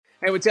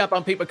Hey, what's up?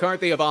 I'm Pete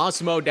McCarthy of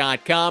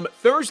Awesemo.com.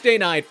 Thursday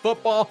Night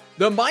Football,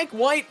 the Mike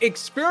White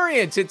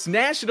Experience. It's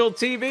national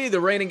TV, the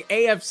reigning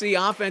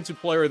AFC Offensive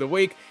Player of the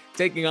Week,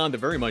 taking on the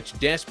very much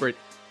desperate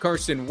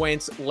Carson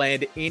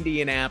Wentz-led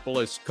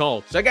Indianapolis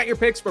Colts. I got your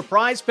picks for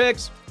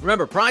PrizePicks.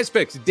 Remember,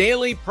 PrizePicks,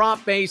 daily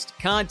prop-based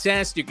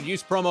contest. You can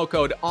use promo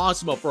code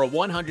AWESEMO for a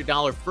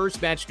 $100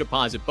 first match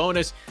deposit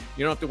bonus.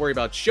 You don't have to worry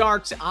about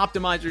sharks,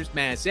 optimizers,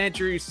 mass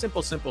entries,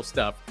 simple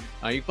stuff.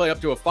 You can play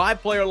up to a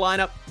 5-player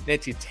lineup.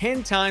 Nets you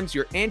 10 times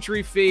your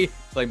entry fee.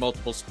 Play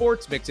multiple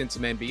sports, mix in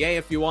some NBA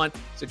if you want.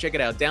 So check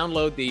it out.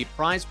 Download the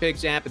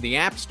PrizePicks app in the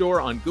App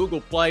Store on Google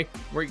Play,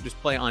 or you can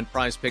just play on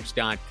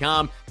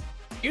PrizePicks.com.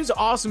 Use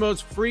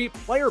Awesemo's free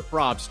player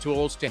props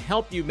tools to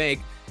help you make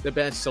the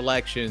best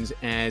selections,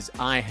 as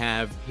I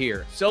have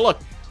here. So look,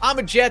 I'm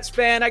a Jets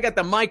fan. I got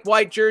the Mike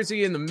White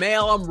jersey in the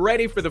mail. I'm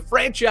ready for the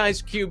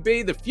franchise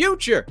QB, the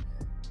future.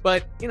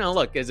 But,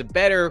 look, as a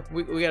bettor,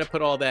 we got to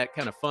put all that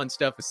kind of fun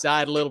stuff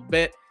aside a little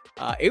bit.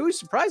 It was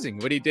surprising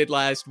what he did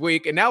last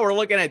week, and now we're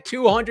looking at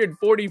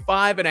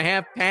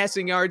 245.5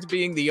 passing yards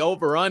being the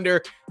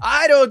over-under.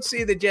 I don't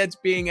see the Jets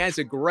being as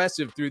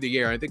aggressive through the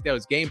air. I think that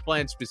was game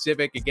plan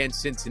specific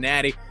against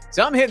Cincinnati,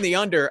 so I'm hitting the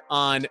under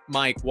on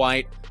Mike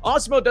White.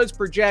 Awesemo does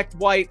project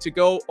White to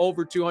go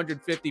over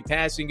 250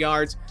 passing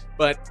yards,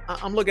 but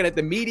I'm looking at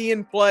the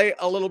median play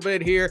a little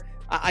bit here.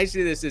 I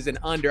see this as an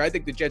under. I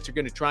think the Jets are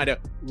going to try to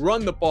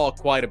run the ball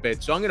quite a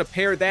bit. So I'm going to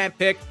pair that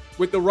pick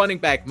with the running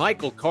back,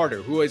 Michael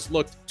Carter, who has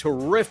looked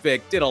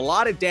terrific, did a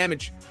lot of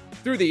damage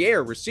through the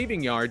air,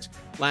 receiving yards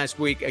last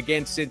week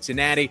against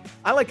Cincinnati.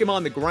 I like him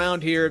on the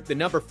ground here. The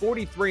number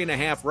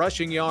 43.5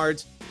 rushing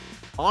yards.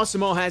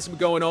 Awesemo has him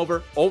going over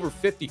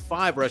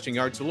 55 rushing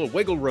yards. A little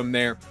wiggle room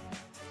there.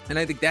 And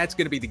I think that's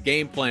going to be the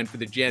game plan for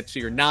the Jets. So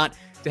you're not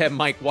to have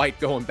Mike White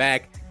going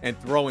back and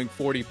throwing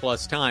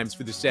 40-plus times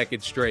for the second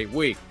straight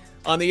week.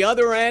 On the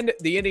other end,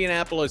 the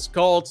Indianapolis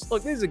Colts.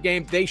 Look, this is a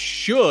game they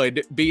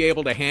should be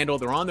able to handle.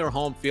 They're on their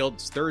home field.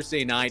 It's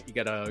Thursday night. You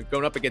got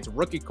going up against a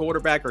rookie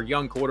quarterback or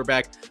young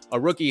quarterback, a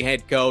rookie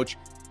head coach.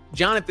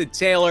 Jonathan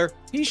Taylor,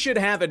 he should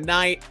have a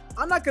night.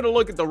 I'm not going to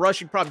look at the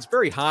rushing prop. It's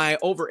very high,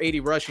 over 80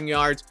 rushing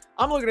yards.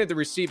 I'm looking at the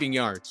receiving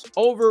yards.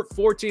 Over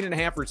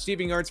 14.5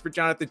 receiving yards for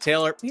Jonathan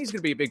Taylor. He's going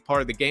to be a big part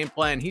of the game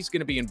plan. He's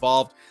going to be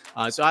involved.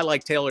 So I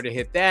like Taylor to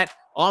hit that.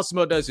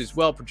 Awesemo does as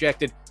well,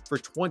 projected for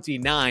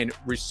 29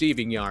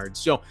 receiving yards.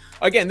 So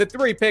again, the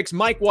three picks: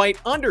 Mike White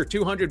under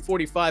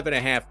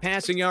 245.5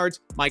 passing yards,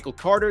 Michael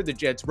Carter, the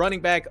Jets running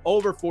back,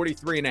 over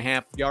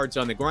 43.5 yards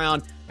on the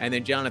ground, and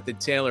then Jonathan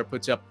Taylor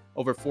puts up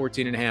over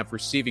 14.5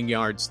 receiving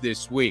yards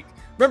this week.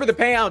 Remember the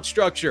payout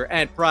structure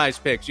at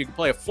PrizePicks. You can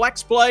play a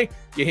flex play.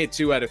 You hit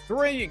 2 out of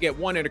 3. You get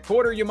 1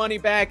 1/4 your money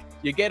back.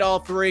 You get all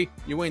 3.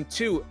 You win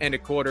 2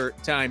 1/4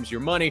 times your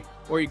money.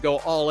 Or you go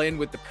all in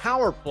with the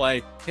power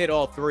play. Hit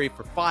all 3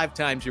 for 5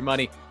 times your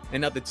money.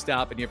 And nothing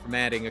stopping you from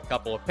adding a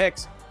couple of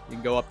picks. You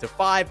can go up to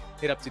 5,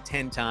 hit up to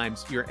 10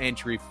 times your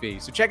entry fee.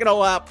 So check it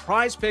all out,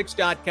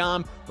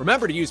 PrizePicks.com.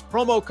 Remember to use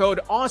promo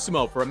code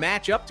AWESEMO for a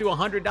match up to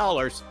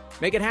 $100.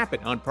 Make it happen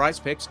on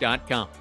PrizePicks.com.